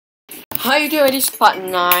How you doing? This is part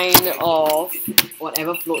 9 of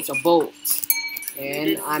Whatever Floats Your Boat.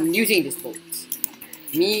 And I'm using this boat.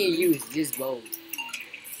 Me use this boat.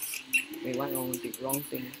 Wait, what wrong thing? Wrong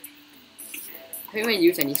thing. I haven't even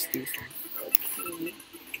used any steel stuff. Okay.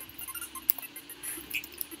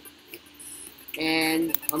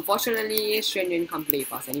 And unfortunately, Xuanyuan can't play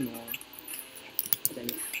with us anymore. Damn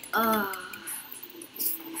it.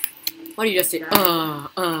 What did you just say?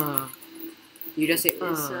 You just said,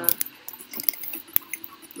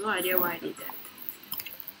 no idea why I did that.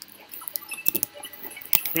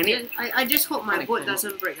 I just hope my boat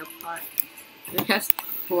doesn't break apart. Just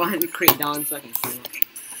put one crate down so I can climb up.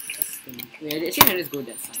 Wait, actually, let's go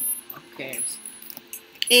that side. Who cares?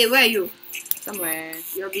 Hey, where are you? Somewhere.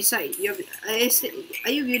 You're beside. Are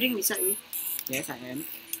you building beside me? Yes, I am.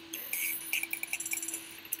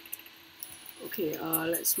 Okay,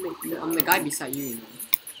 let's make the... I'm the guy beside you, you know.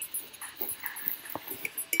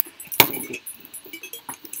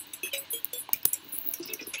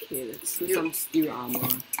 Okay, let's do some steel armor.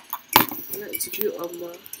 Let's build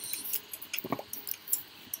armor.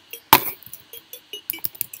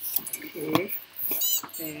 Okay.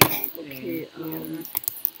 Okay,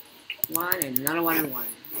 one and another one and one.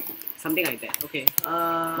 Something like that. Okay.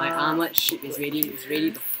 My armored ship is ready. It's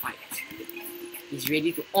ready to fight. It's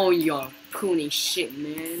ready to own your puny shit,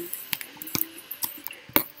 man.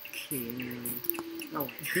 Okay. No.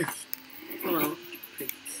 Hello.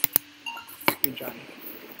 Good job.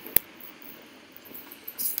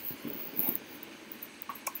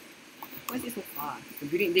 Why is it so fast?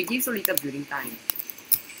 They give so little building time.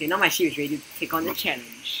 Okay, now my ship is ready to take on the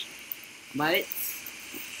challenge. But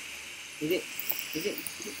is it?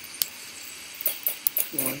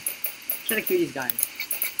 Come on. Try to kill this guy.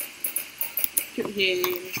 Kill him.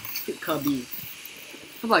 Kill Kirby.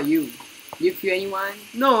 How about you? Do you kill anyone?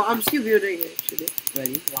 No, I'm still building actually.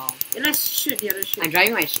 Really? Wow. And let's shoot the other ship. I'm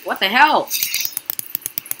driving my ship. What the hell?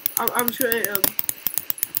 I'm sure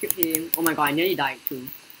Kill him. Oh my god, I nearly died too.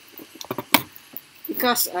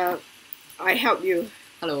 Because I helped you.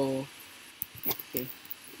 Hello. Okay.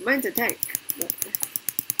 Mine's attack.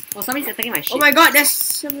 Oh, somebody's attacking my ship. Oh my god, there's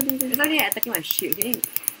somebody there. There's somebody attacking my ship. Can you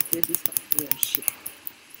seriously stop attacking my ship?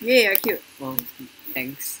 Yeah, I killed. Well,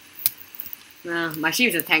 thanks. Nah, my ship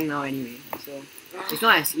is a tank now anyway, so it's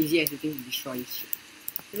not as easy as you think to destroy this ship.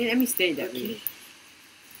 Let me stay that way.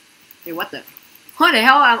 Hey, what the? What the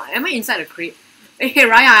hell? Am I inside the crate? Hey,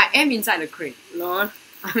 Ryan, I am inside the crate. Lord.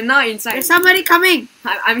 I'm not inside. There's somebody coming!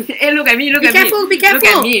 I mean, hey, look at me, look at me. Be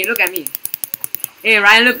careful! Look at me. Hey,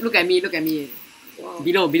 Ryan, look at me.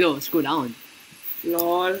 Wow. Below, scroll down.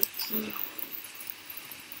 Lol.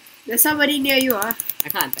 There's somebody near you, I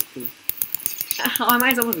can't attack too. How am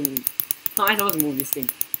I supposed to move? How am I supposed to move this thing?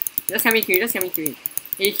 Just come me kill him.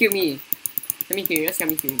 Hey, kill me. Come me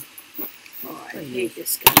kill him. Oh, I hate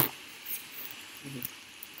this guy.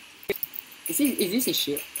 Is this his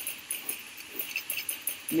ship?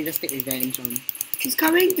 Let me just take revenge on. He's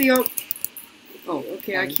coming to your... Oh,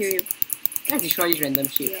 okay, I kill him. Let's destroy this random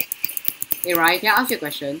ship. Yeah. Hey Ryan, can I ask you a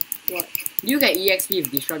question? What? Do you get EXP if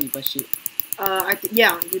you destroy people's ship?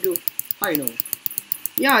 Yeah, you do. How you know?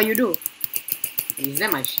 Yeah, you do. Is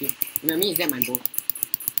that my ship? I mean, is that my boat?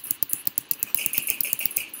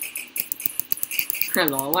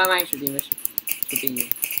 Hello, why am I shooting you?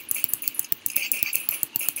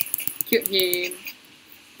 Kill him.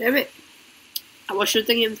 Damn it. I was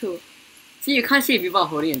shooting him too. See, you can't see if people are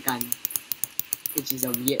holding a gun. Which is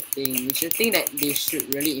a weird thing. Which is a thing that they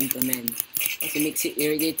should really implement. Because it makes it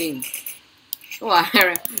irritating. Oh,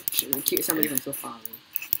 I should kill somebody from so far away.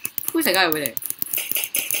 Who's the guy over there?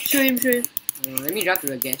 Shoot him. Let me drive to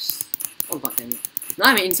the gas. Oh god damn it. Now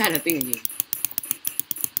I'm inside the thing again.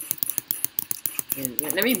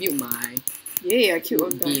 Let me build my... Yeah, I killed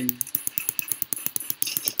one guy. beam.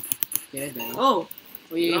 Okay, that's better. Oh!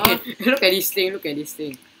 Yeah. Look at this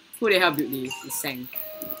thing. Who the hell built this? It sank.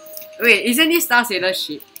 Wait, isn't this Star Sailor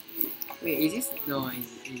ship? Wait, is this? No,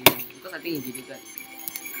 it's because I think it's deleted.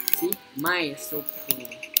 See? Mine is so cool.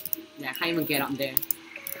 Yeah, I can't even get up there.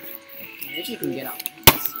 Actually, you can get up.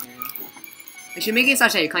 I should make it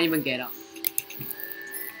such that you can't even get up.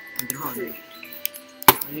 I don't know how to do it.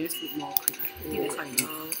 I need to put more crates. I think that's how you do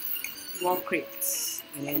it. More crates.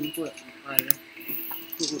 And then put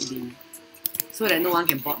wood beam. So that no one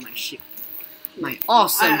can board my ship. My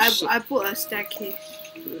awesome ship. I put a staircase.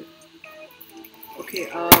 Okay,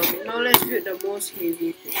 now let's build the most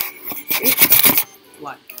heavy thing.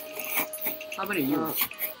 What? How about you?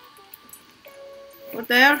 What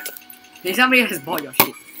the hell? Hey, somebody has bought your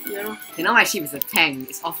ship. Yeah. Okay, now my ship is a tank.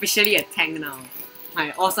 It's officially a tank now.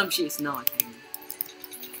 My awesome ship is now a tank.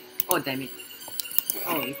 Oh damn it.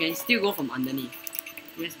 Oh, you can still go from underneath.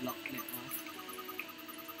 Just block that off.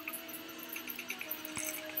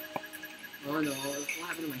 Oh no, what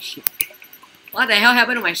happened to my ship? What the hell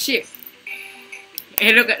happened to my ship?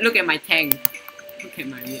 Hey, look at my tank. Look at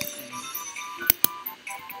my weird tank.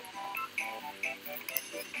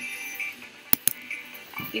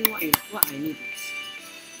 I think what I need is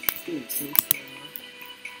still so slow.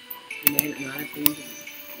 And then another thing.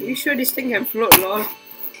 Are you sure this thing can float, lol?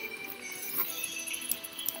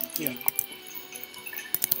 Yeah.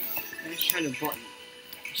 Let's try to board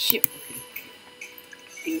the ship. Okay.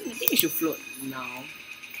 I think it should float now.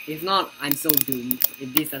 If not, I'm so doomed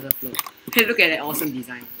if this doesn't float. Hey, look at that awesome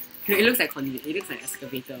design. It looks like conduit. It looks like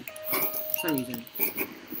excavator. For some reason.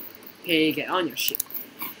 Okay, get on your ship.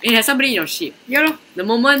 Hey, there's somebody in your ship. Yeah. The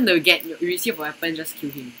moment you receive a weapon, just kill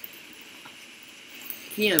him.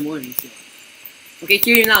 Kill him the moment you receive. Okay,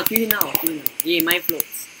 kill him now. Kill him now. Kill him now. Yay, mine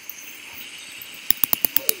floats.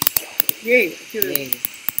 Yay, I killed it. Yay. I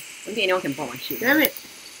don't think anyone can pop my ship. Damn it.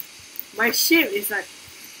 My ship is like...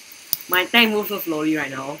 My tank moves so slowly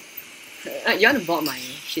right now. You want to board my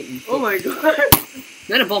ship instead? Oh my god.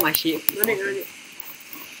 You want to board my ship? Run it.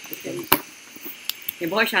 Okay,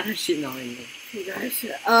 boy, shut her ship now anyway. Hey guys,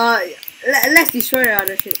 let's destroy the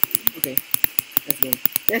other ship. Okay, let's go.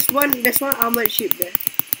 There's one armored ship there.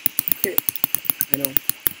 Okay. I know.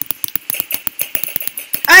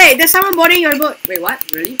 Hey, there's someone boarding your boat. Wait, what?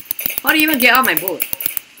 Really? How do you even get out of my boat?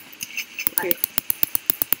 Okay.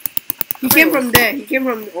 He came from there. He came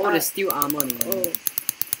from... Oh, the steel armor. Oh.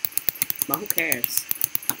 But who cares?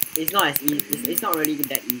 It's not as easy. It's not really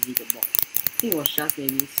that easy to board. I think it was just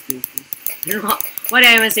maybe skillful. You know what? Why did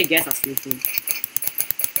I even say guess are skillful?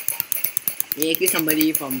 Yeah, kill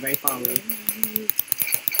somebody from very far away.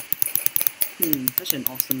 Such an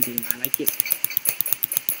awesome game. I like it.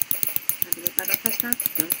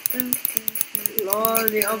 Lol,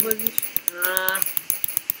 the opposition.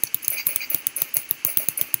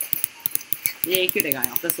 Yeah, killed the guy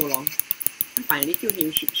after so long. I finally killed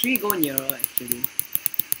him. Should we go nearer actually?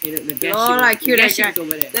 Yeah, the gas Lol, ship, I killed the that gas ship guy. is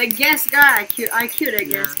over there. The gas guy, I killed that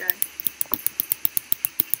gas guy.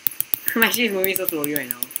 My ship is moving so slowly right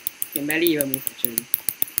now. I can barely even move actually.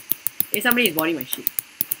 Hey, somebody is boarding my ship.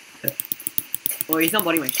 Oh, he's not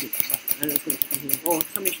boarding my ship. But I'm just going to kill him. Oh,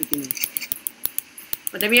 somebody shooting me.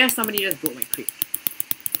 But that means somebody just broke my crate.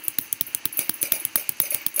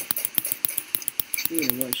 Who in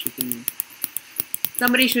the world is shooting me?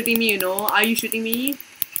 Somebody shooting me, you know. Are you shooting me?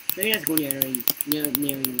 Let me just go near you.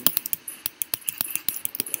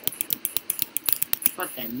 God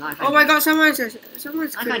damn, now I can't Oh my god, someone's I killing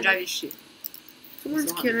can't drive me. this shit. Someone's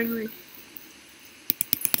so killing me.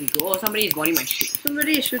 Oh, somebody is boarding my ship.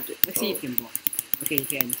 Somebody is shooting. Let's see if he can board. Okay, he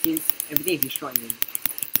can. Since everything is destroyed already.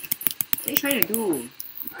 What are you trying to do?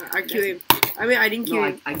 I killed him. I mean, I didn't kill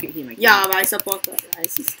him. I killed him. Yeah, but I supported. I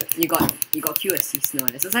assisted. You got kill assist. No,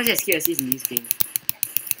 there's no such as kill assist in this game.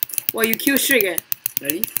 Well, you kill Shriek, eh?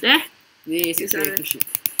 Really? Yeah? Yeah, it's Yes, kill shit.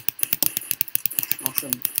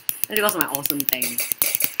 Awesome. That's because of my awesome tank.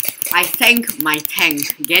 I thank my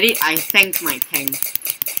tank. Get it? I thank my tank.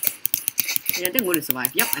 And I think I'm going to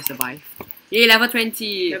survive. Yep, I survived. Yay, level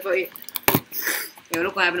 20. Level 8. Yeah,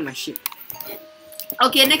 look what happened to my ship.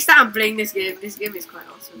 Okay, next time I'm playing this game. This game is quite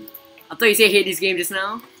awesome. I thought you said hate this game just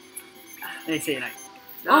now. Then you say like,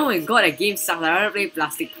 oh my god, that game sucks. I rather play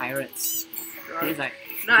Plastic Pirates. And it's like,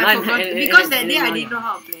 No, I forgot. Because that day I didn't know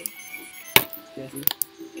how to play. Seriously?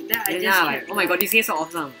 That I And just now like, oh my god, this game is so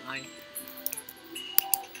awesome.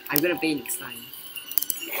 I'm gonna play next time.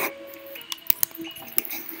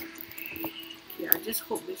 Yeah, I just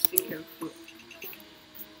hope this thing can float.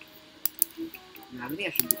 Nah, I don't think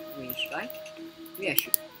I should do. Wait, should I? Maybe I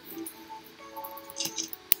should.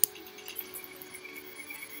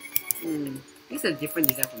 This is a different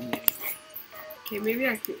design from me. Okay, maybe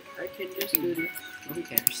I can just do this. Oh, who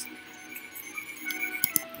cares?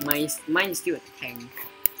 Mine is still a tank.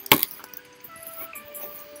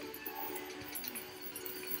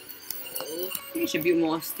 I think I should build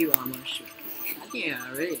more steel armor shit. I think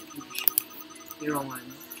really the wrong one.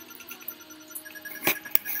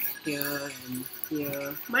 Here and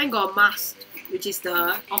here. Mine got mast, which is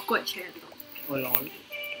the awkward chair top. Oh lol.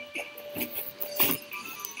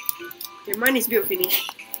 Okay, mine is built finish.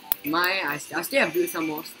 I still have built some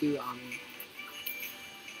more steel armor.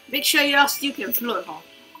 Make sure your still can float, huh?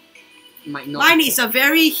 Might not. Mine is a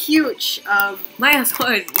very huge Mine also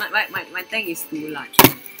is my tank is too large.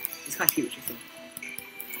 It's quite huge also.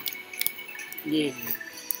 Yeah.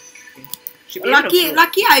 Okay.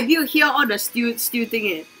 Lucky I built here all the steel thing,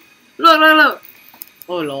 eh. Look.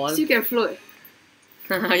 Oh lol. Still can float.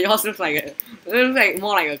 Yours looks like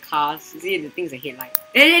more like a car. See, the thing's a headlight.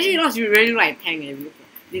 And actually, yours really look like a tank.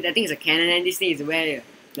 I think it's a cannon, and this thing is where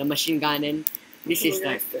the machine gun, and this is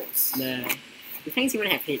like the tanks even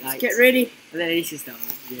have headlights. Get ready. And then this is the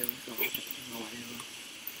wheel or whatever.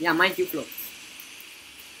 Yeah, mine still floats.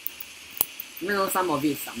 Even though some of it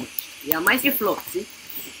is submerged. Yeah, mine still floats. See,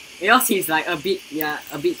 yours is like a bit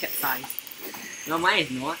capsized. No, mine is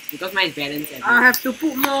not, because mine is balanced. I have to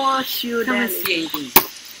put more shield. Can't even see anything.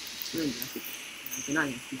 Okay, now I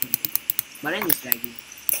can see something. But then it's laggy.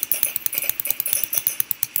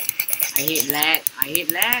 I hate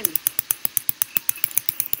lag.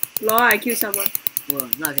 Lol, I killed someone. Well,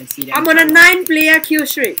 now I can see that. I'm on a 9-player kill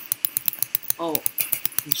streak. Oh,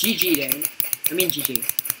 GG then. I mean GG.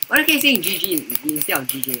 Why are you saying GG instead of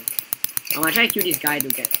GG? I'm gonna try to kill this guy to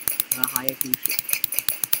get a higher kill streak.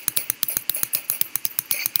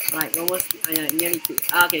 Right, almost, nearly killed.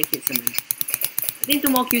 Okay, killed someone. I think 2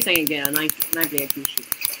 more kills I can get a 9-player kill streak.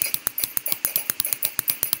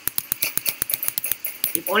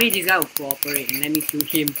 If only this guy would cooperate and let me kill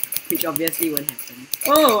him, which obviously won't happen.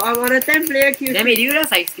 Oh, I'm on a 10-player kill. Damn it, you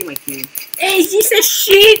just like steal my kill. Hey, is this a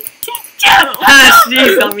shit teacher? Ah,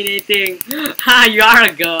 she's dominating. Ha, you are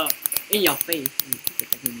a girl. In your face.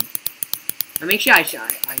 I make sure I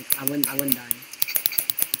won't die.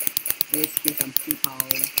 Let's kill some people.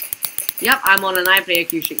 Yep, I'm on a 9-player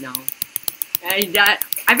kill streak now. I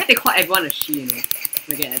bet they call everyone a she, you know.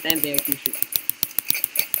 Okay, a 10-player kill streak.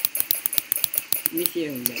 Let me see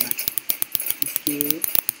if I can get that. This kill.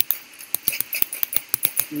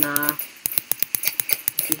 Nah.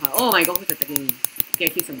 Oh my god, who's attacking me? Okay,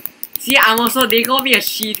 kill some. See, I'm also, they call me a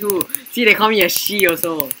she too. See, they call me a she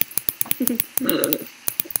also.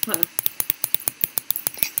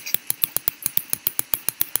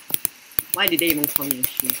 Why did they even call me a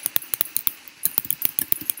she?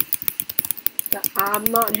 I'm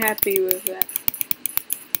not happy with that.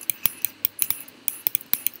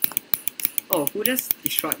 Oh, who just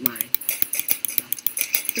destroyed my stuff?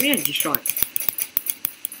 Who just destroyed?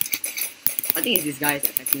 I think it's this guy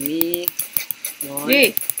attacking me.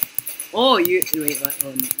 Hey. Oh, you wait, what?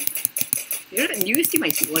 You see my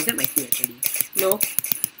kill? Was that my kill actually? No.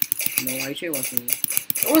 No, actually it wasn't.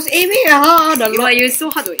 I was aiming at her. It's so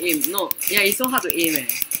hard to aim. No, yeah, it's so hard to aim.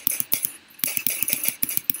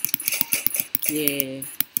 Yeah.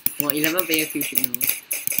 Well, 11-player kill streak now.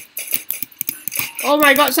 Oh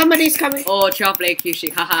my god, somebody's coming. Oh, 12-player kill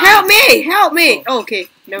streak. Haha. Help me! Help me! Oh, okay,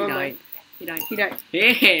 never mind. He died. He died.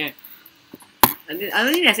 Yeah. I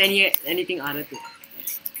don't think there's anything other to.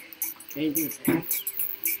 Anything to say.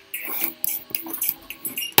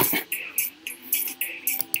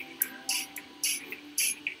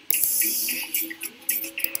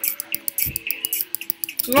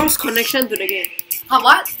 Lost connection to the game. Huh,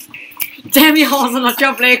 what? Damn, he was on a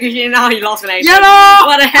 12-player kill streak, now he lost connection. Yellow!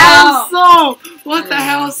 What the hell? What the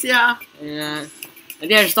hell, yeah? Yeah. I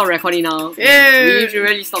think I should stop recording now. Yeah. We should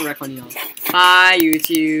really stop recording now. Bye,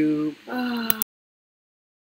 YouTube.